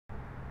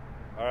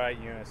All right,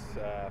 Younes,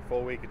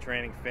 full week of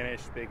training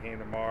finished, big game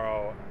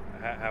tomorrow.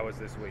 How was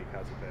this week?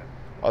 How's it been?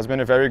 Well, it's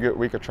been a very good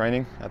week of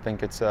training. I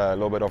think it's a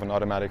little bit of an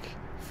automatic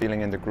feeling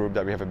in the group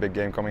that we have a big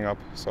game coming up.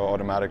 So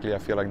automatically I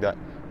feel like that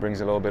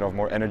brings a little bit of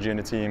more energy in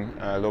the team,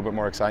 a little bit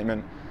more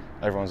excitement.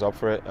 Everyone's up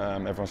for it.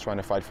 Everyone's trying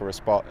to fight for a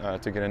spot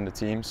to get in the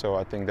team. So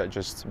I think that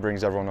just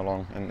brings everyone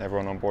along and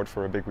everyone on board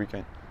for a big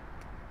weekend.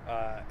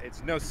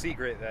 It's no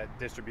secret that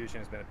distribution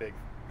has been a big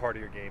part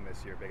of your game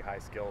this year, big high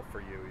skill for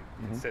you,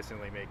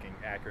 consistently making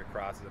accurate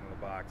crosses into the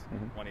box.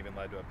 One even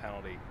led to a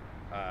penalty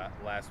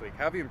last week.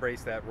 How have you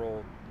embraced that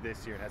role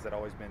this year, and has that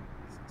always been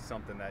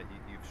something that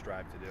you've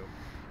strived to do?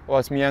 Well,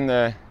 it's me and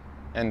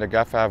the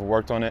gaffer have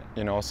worked on it,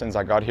 since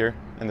I got here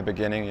in the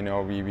beginning.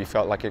 We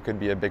felt like it could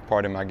be a big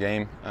part of my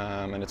game,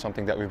 and it's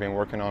something that we've been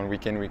working on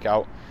week in, week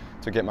out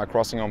to get my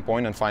crossing on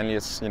point, and finally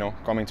it's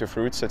coming to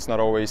fruits. It's not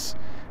always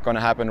going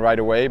to happen right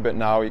away, but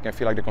now you can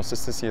feel like the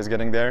consistency is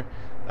getting there.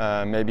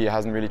 Maybe it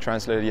hasn't really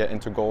translated yet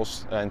into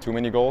goals, and too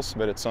many goals,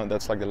 but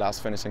that's like the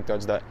last finishing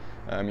touch that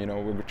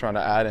we're trying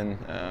to add,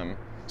 and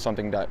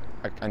something that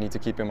I need to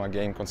keep in my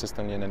game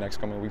consistently in the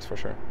next coming weeks for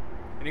sure.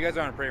 And you guys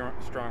are on a pretty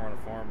strong run of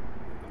form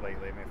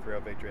lately. I mean,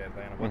 3-0 victory at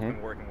Atlanta. What's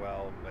been working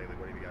well lately?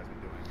 What have you guys been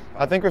doing?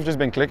 I think we've just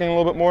been clicking a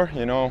little bit more.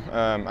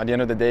 At the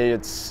end of the day,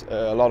 it's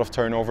a lot of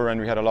turnover, and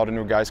we had a lot of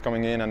new guys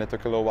coming in, and it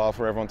took a little while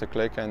for everyone to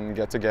click and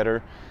get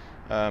together.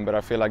 But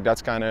I feel like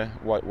that's kind of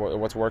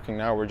what's working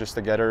now. We're just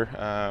together.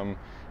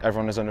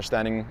 Everyone is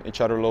understanding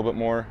each other a little bit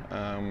more.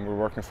 We're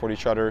working for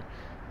each other.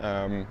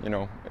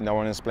 No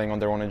one is playing on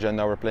their own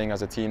agenda. We're playing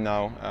as a team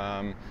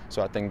now.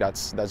 So I think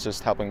that's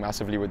just helping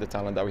massively with the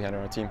talent that we had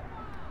on our team.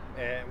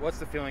 And what's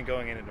the feeling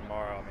going into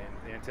tomorrow? I mean,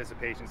 the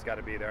anticipation's got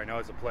to be there. I know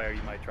as a player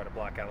you might try to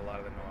block out a lot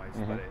of the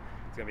noise, but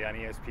it's going to be on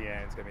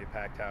ESPN. It's going to be a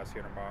packed house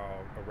here tomorrow,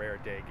 a rare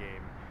day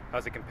game.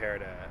 How's it compare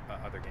to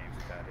other games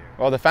we've had here?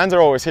 Well, the fans are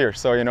always here,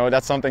 so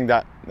that's something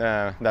that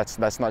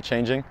that's not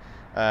changing.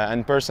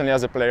 And personally,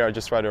 as a player, I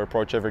just try to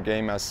approach every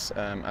game as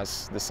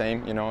the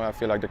same. I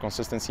feel like the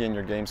consistency in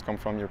your games come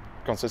from your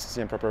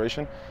consistency in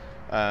preparation.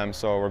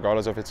 So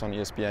regardless if it's on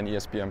ESPN,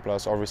 ESPN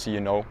Plus, obviously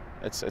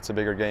it's a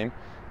bigger game.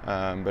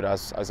 But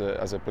as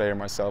a player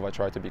myself, I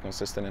try to be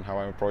consistent in how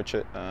I approach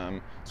it,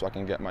 so I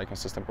can get my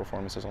consistent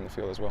performances on the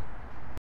field as well.